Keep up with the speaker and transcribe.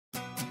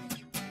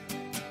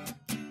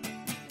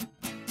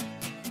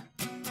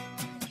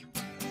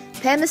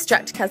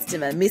Permastruct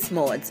customer Miss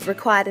Maud's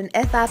required an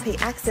FRP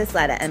access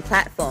ladder and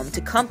platform to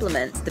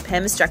complement the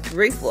Permastruct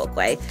roof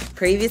walkway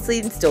previously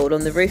installed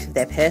on the roof of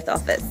their Perth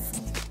office.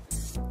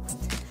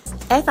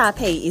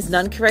 FRP is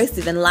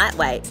non-corrosive and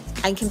lightweight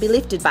and can be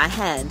lifted by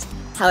hand.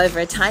 However,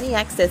 a tiny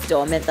access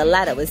door meant the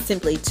ladder was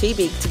simply too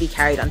big to be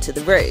carried onto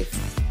the roof.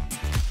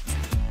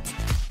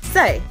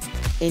 So,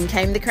 in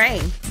came the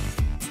crane.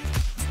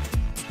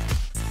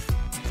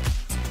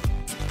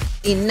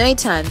 In no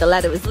time, the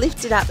ladder was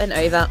lifted up and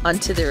over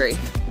onto the roof.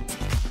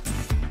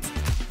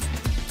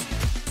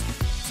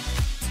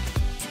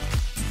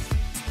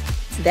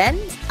 Then,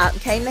 up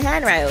came the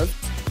handrails.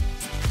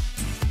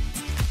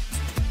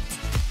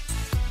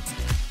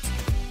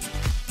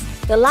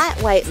 The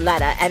lightweight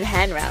ladder and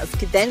handrails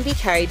could then be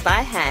carried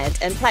by hand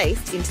and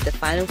placed into the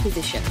final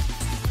position.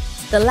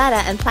 The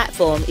ladder and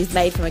platform is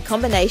made from a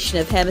combination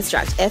of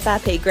Permastruct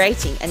FRP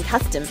grating and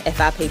custom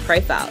FRP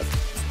profiles,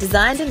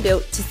 designed and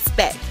built to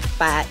spec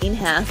by our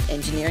in-house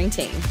engineering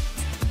team.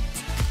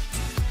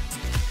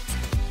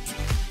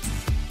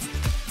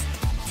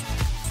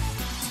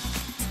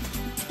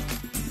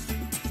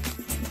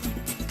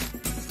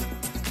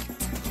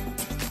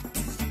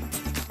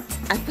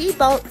 A few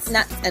bolts,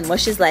 nuts and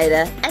washers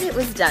later, and it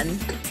was done.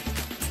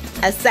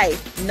 A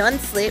safe,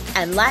 non-slip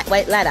and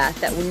lightweight ladder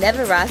that will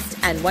never rust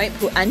and won't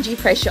put undue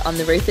pressure on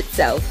the roof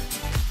itself.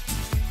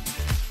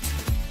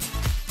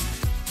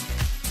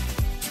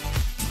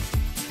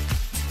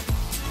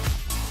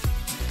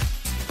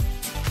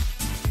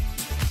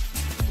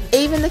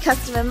 Even the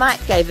customer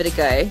Mike gave it a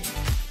go.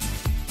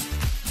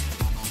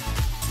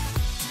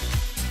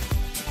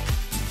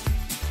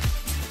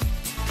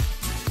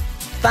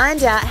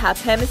 Find out how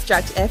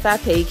Permastruct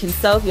FRP can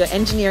solve your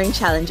engineering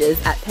challenges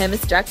at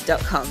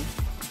permastruct.com.